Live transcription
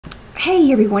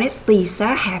Hey everyone, it's Lisa.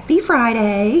 Happy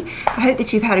Friday. I hope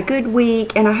that you've had a good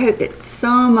week, and I hope that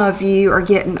some of you are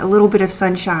getting a little bit of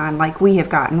sunshine like we have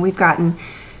gotten. We've gotten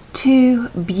 2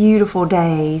 beautiful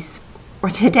days.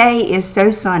 Today is so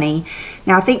sunny.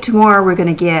 Now I think tomorrow we're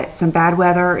going to get some bad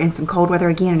weather and some cold weather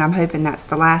again, and I'm hoping that's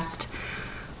the last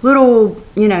little,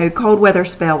 cold weather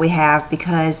spell we have,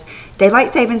 because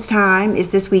daylight savings time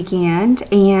is this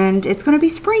weekend and it's going to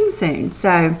be spring soon.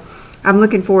 So I'm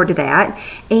looking forward to that.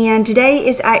 And today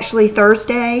is actually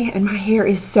Thursday, and my hair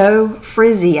is so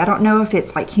frizzy. I don't know if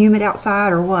it's like humid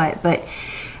outside or what, but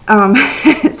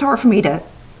it's hard for me to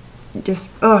just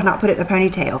not put it in a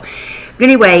ponytail. But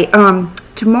anyway,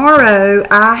 tomorrow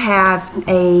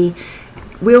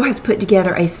Will has put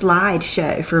together a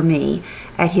slideshow for me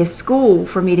at his school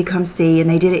for me to come see, and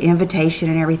they did an invitation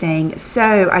and everything.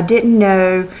 So I didn't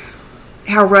know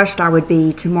how rushed I would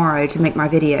be tomorrow to make my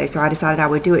video, so I decided I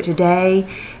would do it today.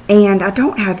 And I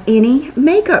don't have any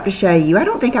makeup to show you. I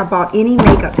don't think I bought any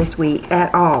makeup this week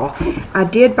at all. I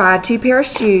did buy 2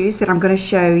 pairs of shoes that I'm going to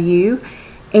show you,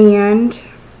 and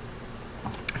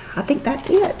I think that's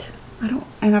it.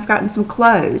 And I've gotten some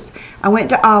clothes. I went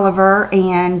to Oliver,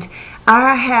 and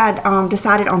I had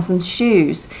decided on some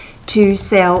shoes to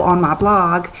sell on my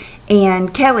blog,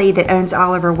 and Kelly that owns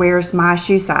Oliver wears my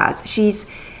shoe size. She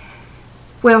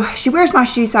wears my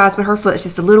shoe size, but her foot's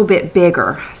just a little bit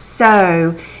bigger,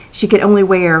 so she could only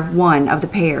wear one of the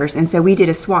pairs. And so we did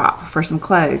a swap for some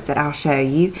clothes that I'll show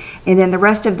you, and then the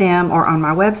rest of them are on my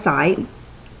website.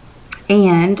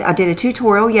 And I did a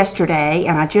tutorial yesterday,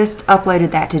 and I just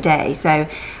uploaded that today, so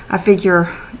I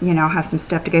figure I'll have some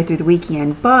stuff to go through the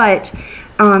weekend. But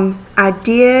I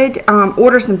did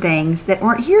order some things that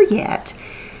aren't here yet.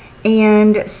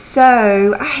 And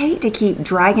so I hate to keep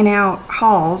dragging out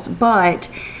hauls, but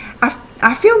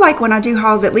I feel like when I do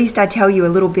hauls, at least I tell you a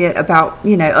little bit about,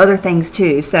 other things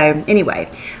too. So anyway,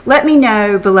 let me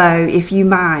know below if you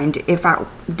mind if I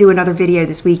do another video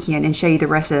this weekend and show you the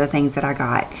rest of the things that I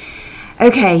got.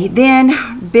 Okay,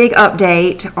 then big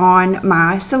update on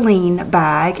my Celine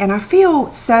bag, and I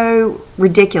feel so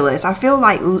ridiculous. I feel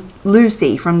like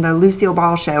Lucy from the Lucille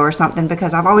Ball show or something,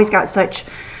 because I've always got such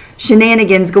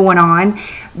shenanigans going on.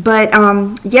 But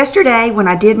yesterday when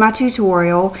I did my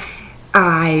tutorial,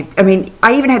 I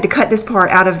even had to cut this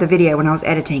part out of the video when I was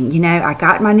editing. I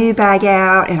got my new bag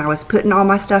out and I was putting all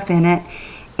my stuff in it,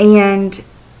 and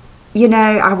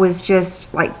I was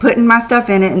just like putting my stuff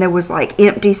in it, and there was like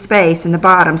empty space in the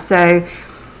bottom. So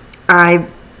I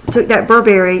took that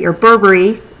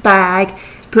Burberry bag,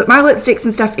 put my lipsticks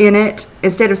and stuff in it.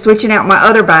 Instead of switching out my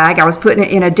other bag, I was putting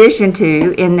it in addition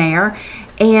to in there,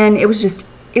 and it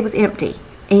was empty.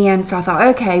 And so I thought,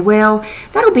 okay, well,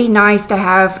 that'll be nice to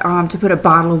have to put a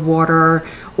bottle of water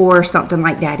or something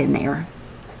like that in there.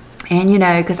 And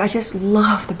because I just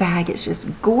love the bag. It's just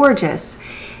gorgeous,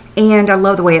 and I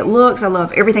love the way it looks. I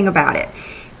love everything about it.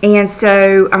 And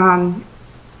so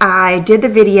I did the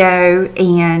video,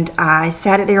 and I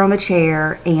sat it there on the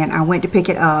chair, and I went to pick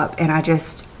it up, and I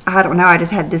just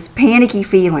had this panicky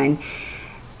feeling.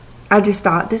 I just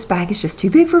thought, this bag is just too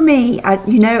big for me.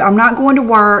 I'm not going to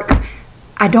work.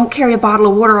 I don't carry a bottle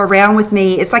of water around with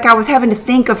me. It's like I was having to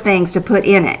think of things to put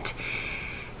in it.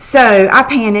 So I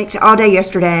panicked all day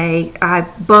yesterday. I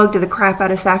bugged the crap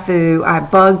out of Safu. I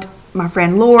bugged my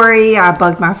friend Lori. I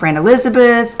bugged my friend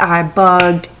Elizabeth. I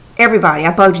bugged everybody.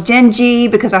 I bugged Genji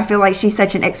because I feel like she's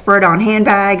such an expert on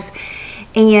handbags.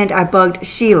 And I bugged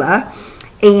Sheila.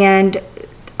 And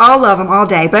all of them all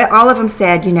day, but all of them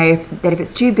said, that if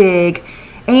it's too big.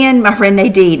 And my friend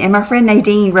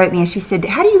Nadine, wrote me, and she said,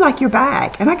 how do you like your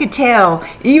bag? And I could tell,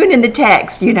 even in the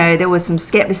text, there was some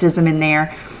skepticism in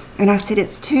there. And I said,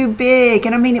 it's too big.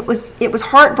 And it was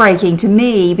heartbreaking to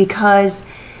me because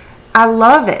I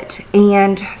love it.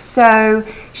 And so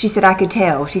she said, I could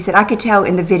tell. She said, I could tell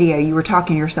in the video you were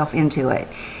talking yourself into it.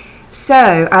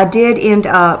 So I did end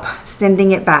up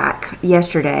sending it back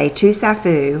yesterday to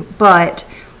Safu, but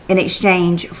in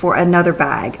exchange for another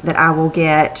bag that I will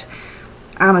get.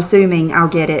 I'm assuming I'll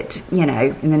get it,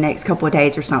 in the next couple of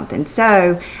days or something.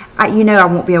 So, I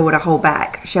won't be able to hold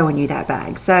back showing you that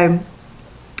bag. So,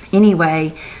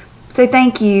 anyway, so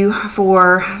thank you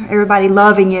for everybody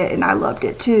loving it, and I loved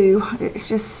it too. It's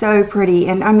just so pretty,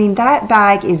 and that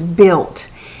bag is built.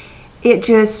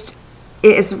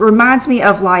 It reminds me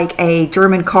of like a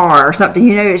German car or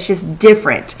something. It's just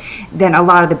different than a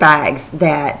lot of the bags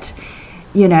that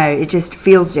it just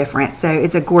feels different. So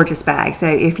it's a gorgeous bag. So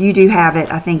if you do have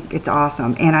it, I think it's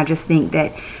awesome. And I just think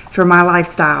that for my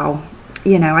lifestyle,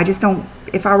 I just don't,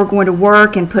 if I were going to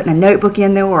work and putting a notebook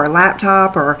in there or a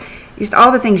laptop or just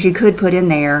all the things you could put in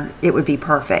there, it would be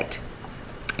perfect.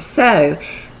 So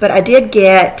But I did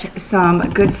get some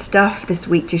good stuff this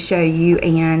week to show you,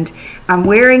 and I'm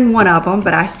wearing one of them,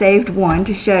 but I saved one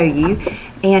to show you.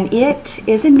 And it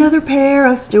is another pair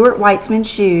of Stuart Weitzman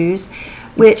shoes,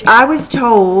 which I was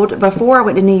told before I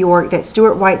went to New York that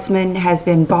Stuart Weitzman has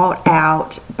been bought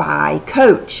out by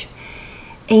Coach.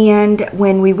 And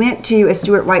when we went to a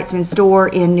Stuart Weitzman store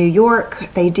in New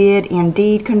York, they did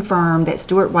indeed confirm that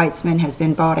Stuart Weitzman has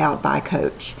been bought out by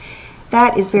Coach.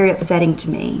 That is very upsetting to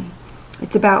me.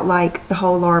 It's about like the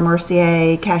whole Laura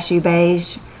Mercier Cashew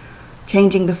Beige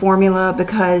changing the formula,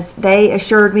 because they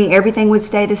assured me everything would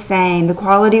stay the same, the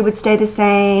quality would stay the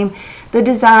same, the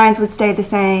designs would stay the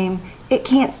same. It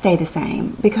can't stay the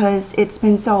same because it's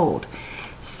been sold.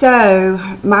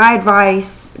 So my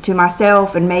advice to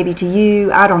myself and maybe to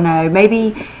you, I don't know,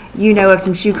 maybe you know of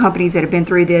some shoe companies that have been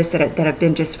through this that have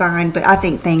been just fine, but I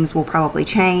think things will probably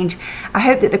change. I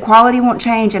hope that the quality won't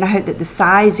change, and I hope that the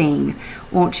sizing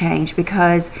won't change,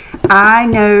 because I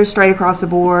know straight across the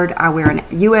board I wear an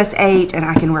US 8 and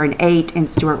I can wear an 8 in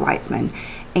Stuart Weitzman,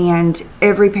 and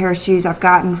every pair of shoes I've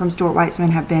gotten from Stuart Weitzman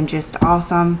have been just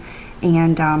awesome,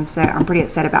 and so I'm pretty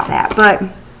upset about that. But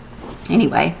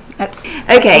anyway, that's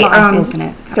okay. Isn't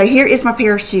it? So here is my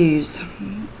pair of shoes,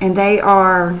 and they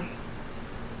are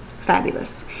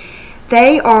fabulous.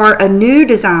 They are a new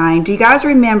design. Do you guys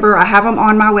remember? I have them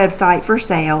on my website for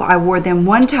sale. I wore them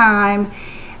one time,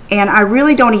 and I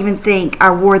really don't even think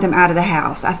I wore them out of the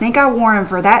house. I think I wore them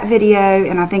for that video,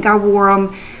 and I think I wore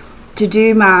them to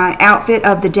do my outfit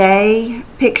of the day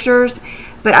pictures.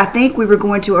 But I think we were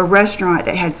going to a restaurant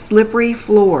that had slippery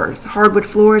floors, hardwood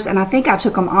floors, and I think I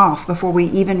took them off before we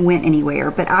even went anywhere.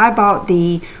 But I bought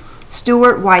the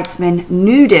Stuart Weitzman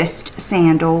Nudist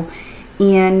sandal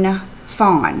in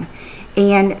fawn,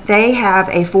 and they have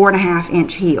a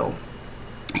 4.5-inch heel,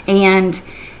 and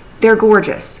they're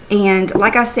gorgeous. And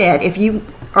like I said, if you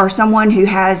are someone who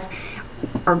has,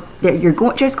 or that you're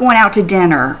just going out to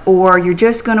dinner, or you're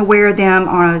just going to wear them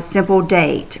on a simple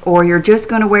date, or you're just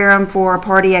going to wear them for a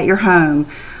party at your home,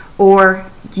 or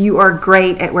you are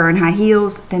great at wearing high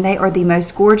heels, then they are the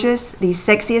most gorgeous, the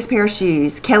sexiest pair of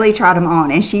shoes. Kelly tried them on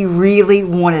and she really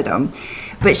wanted them,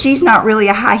 but she's not really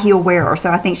a high heel wearer,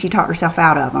 so I think she talked herself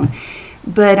out of them.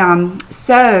 But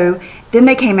so then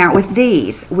they came out with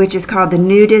these, which is called the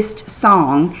Nudist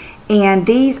Song, and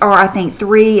these are, I think,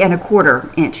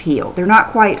 3.25-inch heel. They're not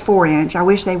quite 4-inch. I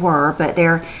wish they were, but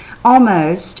they're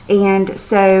almost. And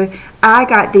so I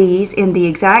got these in the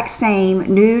exact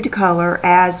same nude color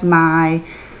as my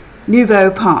Nouveau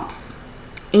pumps,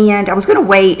 and I was going to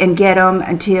wait and get them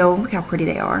until, look how pretty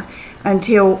they are,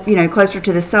 until, you know, closer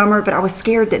to the summer, but I was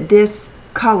scared that this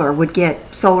color would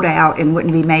get sold out and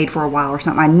wouldn't be made for a while or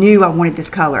something. I knew I wanted this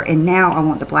color, and now I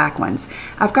want the black ones.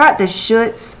 I've got the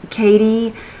Schutz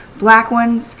Katie black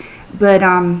ones, but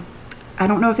I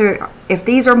don't know if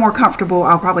these are more comfortable.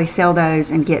 I'll probably sell those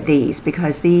and get these,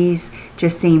 because these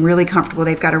just seem really comfortable.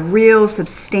 They've got a real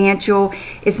substantial,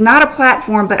 it's not a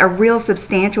platform, but a real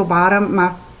substantial bottom.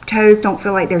 My toes don't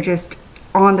feel like they're just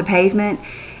on the pavement.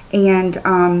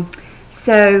 And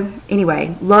so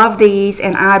anyway, love these,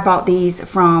 and I bought these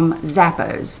from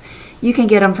Zappos. You can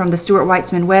get them from the Stuart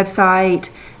Weitzman website,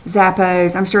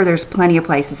 Zappos. I'm sure there's plenty of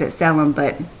places that sell them,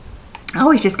 but I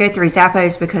always just go through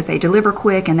Zappos because they deliver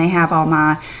quick and they have all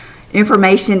my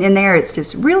information in there. It's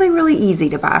just really, really easy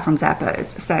to buy from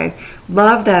Zappos. So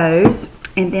love those.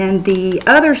 And then the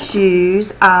other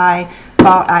shoes I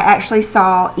bought, I actually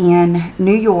saw in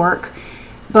New York,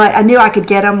 but I knew I could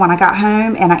get them when I got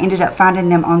home, and I ended up finding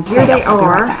them on sale. Here they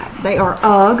are. Like they are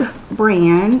UGG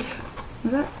brand.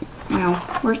 Is that? No,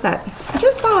 where's that? I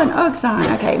just saw an UGG sign.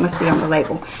 Okay, it must be on the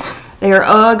label. They are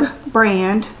UGG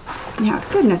brand. Now,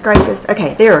 goodness gracious.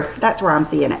 Okay, there. That's where I'm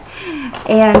seeing it.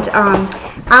 And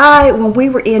when we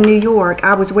were in New York,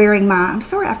 I was wearing my, I'm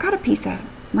sorry, I've got a piece of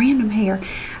random hair.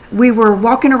 We were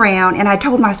walking around, and I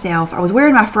told myself, I was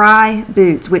wearing my Fry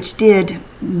boots, which did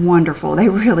wonderful. They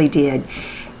really did.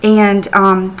 And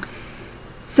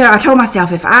so I told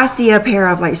myself, if I see a pair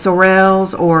of like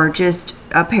Sorels or just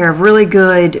a pair of really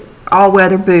good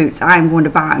all-weather boots, I'm going to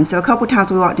buy them. So a couple times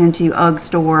we walked into UGG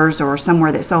stores or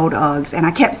somewhere that sold Uggs, and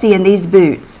I kept seeing these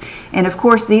boots. And of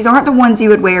course, these aren't the ones you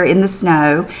would wear in the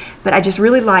snow, but I just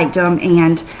really liked them,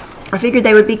 and I figured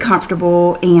they would be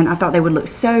comfortable, and I thought they would look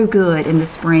so good in the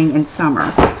spring and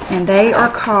summer. And they are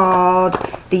called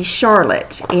the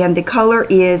Charlotte, and the color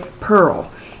is Pearl.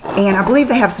 And I believe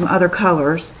they have some other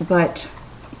colors, but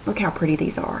look how pretty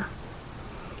these are.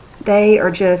 They are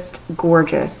just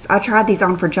gorgeous. I tried these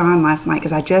on for John last night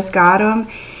because I just got them,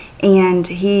 and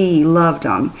he loved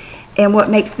them. And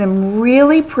what makes them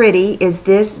really pretty is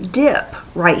this dip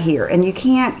right here. And you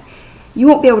can't you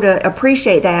won't be able to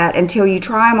appreciate that until you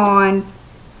try them on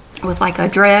with like a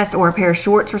dress or a pair of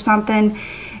shorts or something,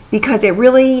 because it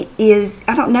really is,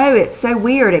 I don't know, it's so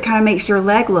weird. It kind of makes your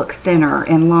leg look thinner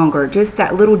and longer, just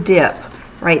that little dip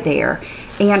right there.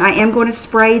 And I am going to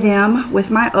spray them with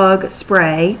my UGG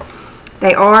spray.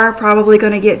 They are probably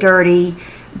going to get dirty,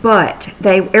 but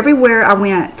everywhere I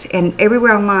went and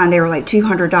everywhere online they were like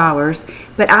 $200,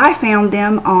 but I found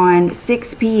them on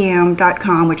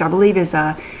 6pm.com, which I believe is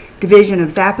a division of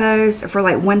Zappos, for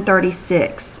like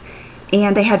 $136,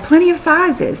 and they had plenty of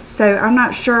sizes, so I'm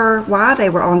not sure why they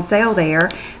were on sale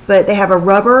there. But they have a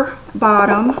rubber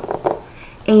bottom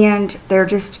and they're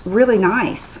just really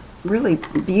nice, really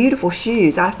beautiful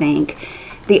shoes, I think.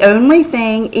 The only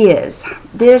thing is,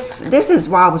 this is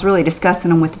why I was really discussing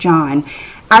them with John.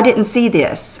 I didn't see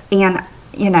this, and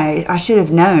you know, I should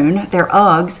have known. They're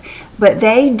Uggs, but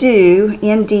they do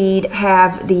indeed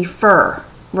have the fur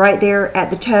right there at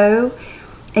the toe.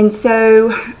 And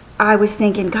so I was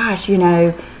thinking, gosh, you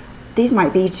know, these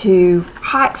might be too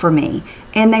hot for me,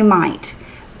 and they might,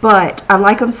 but I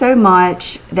like them so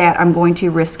much that I'm going to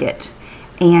risk it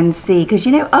and see, because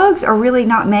you know, Uggs are really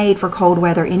not made for cold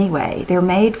weather anyway. They're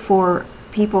made for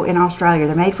people in Australia.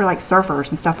 They're made for like surfers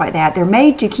and stuff like that. They're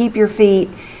made to keep your feet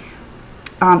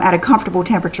at a comfortable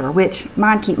temperature, which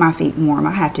mine keep my feet warm,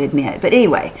 I have to admit. But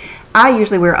anyway, I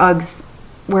usually wear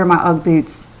my Ugg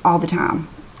boots all the time.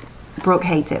 Brooke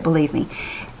hates it, believe me.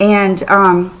 And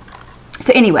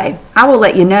so anyway, I will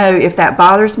let you know if that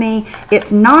bothers me.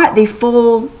 It's not the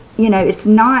full, you know, it's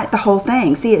not the whole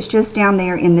thing. See, it's just down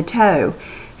there in the toe.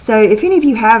 So if any of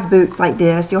you have boots like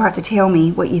this, you'll have to tell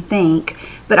me what you think.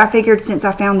 But I figured since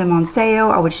I found them on sale,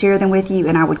 I would share them with you,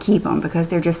 and I would keep them because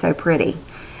they're just so pretty.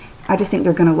 I just think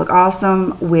they're going to look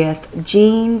awesome with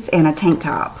jeans and a tank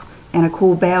top and a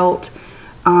cool belt,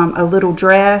 a little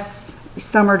dress,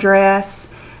 summer dress.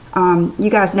 You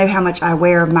guys know how much I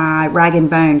wear my Rag &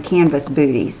 Bone canvas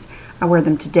booties. I wear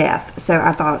them to death. So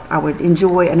I thought I would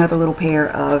enjoy another little pair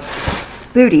of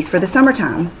booties for the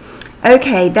summertime.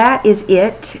 Okay, that is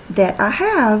it that I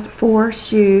have for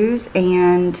shoes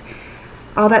and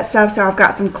all that stuff. So I've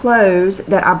got some clothes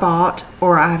that I bought,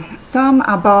 or I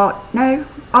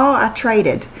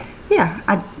traded. Yeah,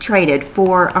 I traded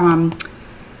for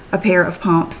a pair of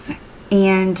pumps.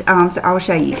 And so I will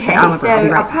show you. Okay, Oliver,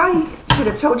 so I probably should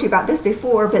have told you about this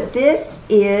before, but this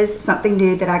is something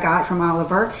new that I got from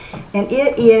Oliver, and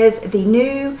it is the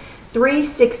new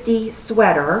 360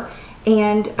 sweater.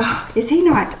 And is he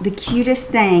not the cutest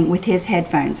thing with his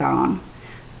headphones on?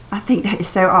 I think that is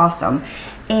so awesome.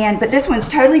 But this one's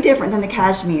totally different than the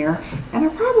cashmere, and I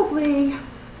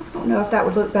don't know if that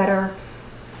would look better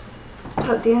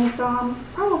tucked in some.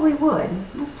 Probably would.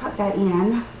 Let's tuck that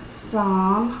in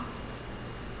some.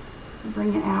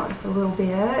 Bring it out just a little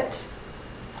bit,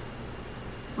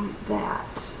 like that.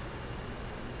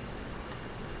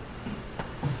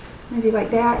 Maybe like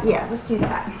that. Yeah, let's do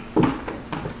that.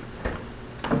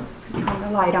 Turn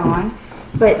the light on.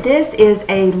 But this is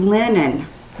a linen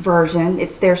version.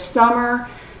 It's their summer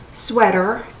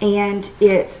sweater, and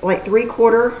it's like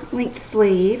 3/4 length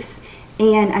sleeves.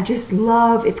 And I just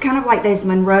love, it's kind of like those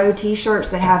Monroe t-shirts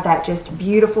that have that just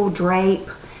beautiful drape.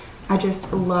 I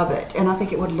just love it, and I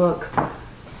think it would look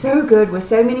so good with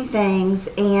so many things.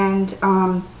 And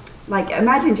like,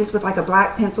 imagine just with like a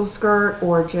black pencil skirt,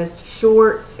 or just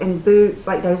shorts and boots,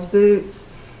 like those boots,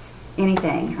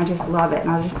 anything. I just love it,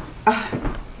 and I just,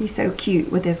 he's so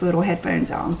cute with his little headphones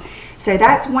on. So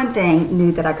that's one thing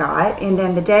new that I got. And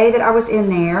then the day that I was in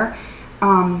there,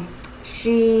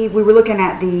 we were looking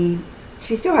at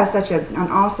she still has such an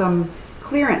awesome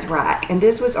clearance rack, and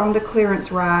this was on the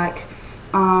clearance rack.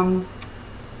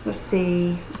 Let's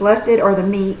see, Blessed or the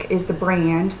Meek is the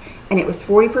brand, and it was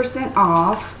 40%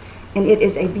 off, and it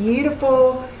is a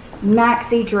beautiful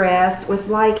maxi dress with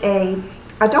like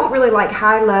I don't really like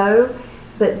high-low,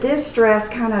 but this dress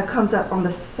kind of comes up on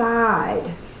the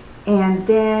side, and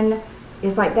then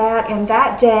it's like that. And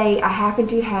that day I happened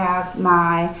to have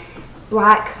my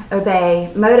black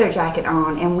Obey moto jacket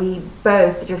on, and we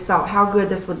both just thought how good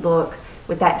this would look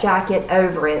with that jacket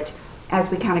over it as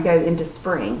we kind of go into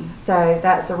spring. So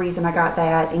that's the reason I got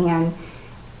that. And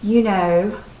you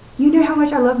know how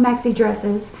much I love maxi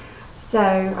dresses, so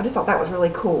I just thought that was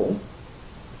really cool.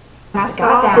 I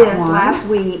saw this last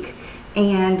week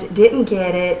and didn't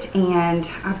get it, and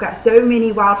I've got so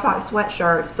many Wildfox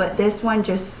sweatshirts, but this one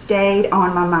just stayed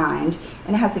on my mind,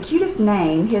 and it has the cutest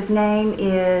name. His name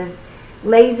is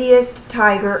Laziest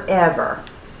Tiger Ever.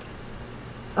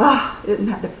 Oh, isn't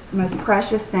that the most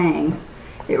precious thing?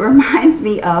 It reminds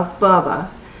me of Bubba,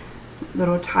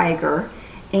 little tiger.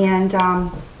 And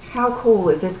how cool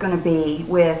is this going to be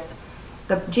with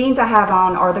The jeans I have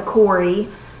on are the Corey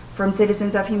from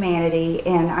Citizens of Humanity,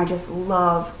 and I just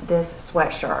love this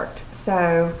sweatshirt.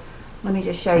 So let me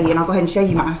just show you, and I'll go ahead and show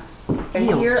you my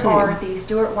heels. Here are the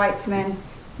Stuart Weitzman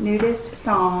Nudist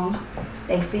Song.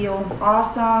 They feel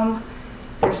awesome.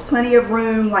 There's plenty of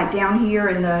room, like down here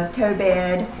in the toe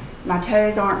bed. My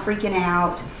toes aren't freaking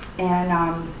out,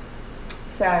 and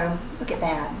so look at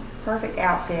that, perfect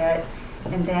outfit.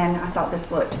 And then I thought this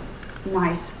looked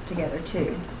nice together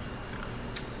too.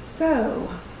 So,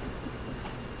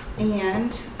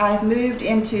 and I've moved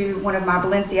into one of my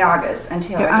Balenciagas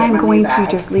until I get my new bag. I'm going to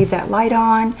just leave that light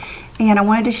on, and I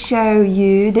wanted to show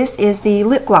you, this is the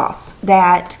lip gloss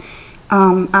that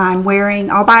I'm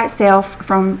wearing all by itself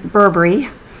from Burberry.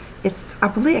 It's, I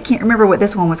believe, I can't remember what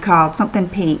this one was called, something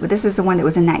pink, but this is the one that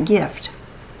was in that gift.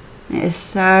 It's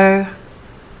so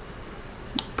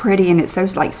pretty, and it's so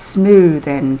like smooth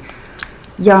and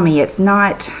yummy. It's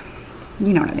not,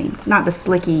 you know what I mean, it's not the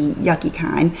slicky, yucky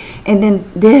kind. And then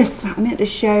this, I meant to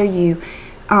show you,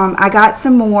 I got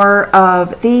some more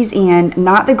of these in,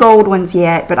 not the gold ones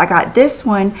yet, but I got this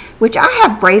one, which I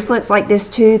have bracelets like this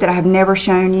too that I have never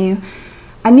shown you.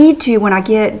 I need to when I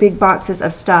get big boxes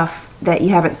of stuff that you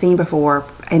haven't seen before,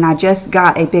 and I just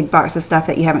got a big box of stuff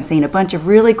that you haven't seen. A bunch of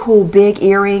really cool big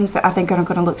earrings that I think are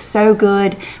going to look so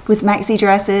good with maxi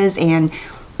dresses and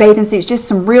bathing suits. Just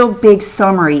some real big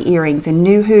summery earrings and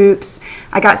new hoops.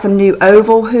 I got some new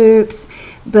oval hoops,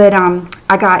 but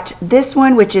I got this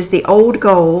one, which is the old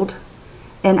gold,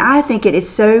 and I think it is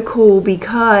so cool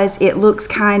because it looks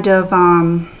kind of,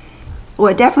 well,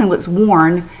 it definitely looks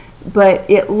worn, but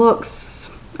it looks,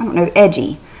 I don't know,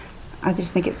 edgy. I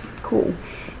just think it's cool.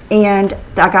 And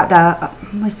I got the,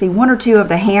 let's see, one or two of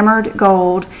the hammered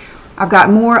gold. I've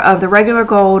got more of the regular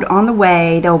gold on the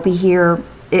way. They'll be here.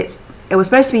 It was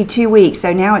supposed to be 2 weeks,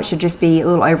 so now it should just be a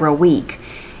little over a week.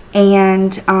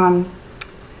 And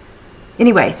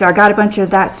anyway, so I got a bunch of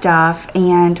that stuff.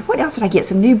 And what else did I get?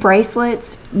 Some new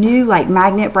bracelets, new like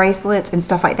magnet bracelets and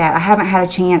stuff like that. I haven't had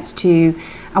a chance to,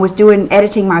 I was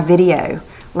editing my video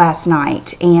last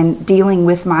night and dealing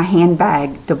with my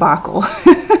handbag debacle.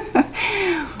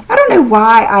 I don't know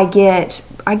why I get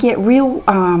real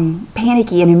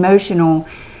panicky and emotional,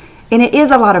 and it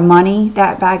is a lot of money.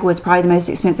 That bag was probably the most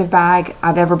expensive bag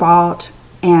I've ever bought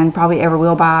and probably ever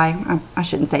will buy. I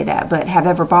shouldn't say that, but have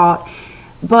ever bought.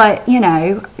 But you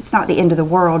know, it's not the end of the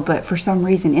world, but for some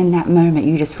reason in that moment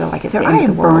you just feel like it's the end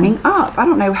of the world. I am burning up. I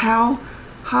don't know how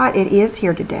hot it is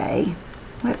here today.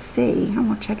 Let's see. I'm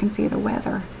going to check and see the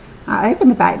weather. I opened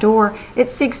the back door.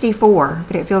 It's 64,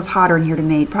 but it feels hotter in here to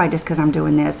me, probably just because I'm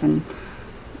doing this and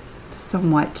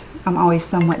I'm always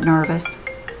somewhat nervous.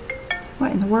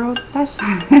 What in the world?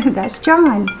 That's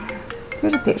John.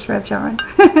 Here's a picture of John.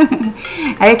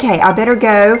 Okay, I better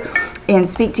go and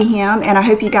speak to him, and I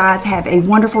hope you guys have a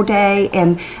wonderful day,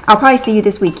 and I'll probably see you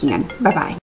this weekend.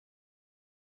 Bye-bye.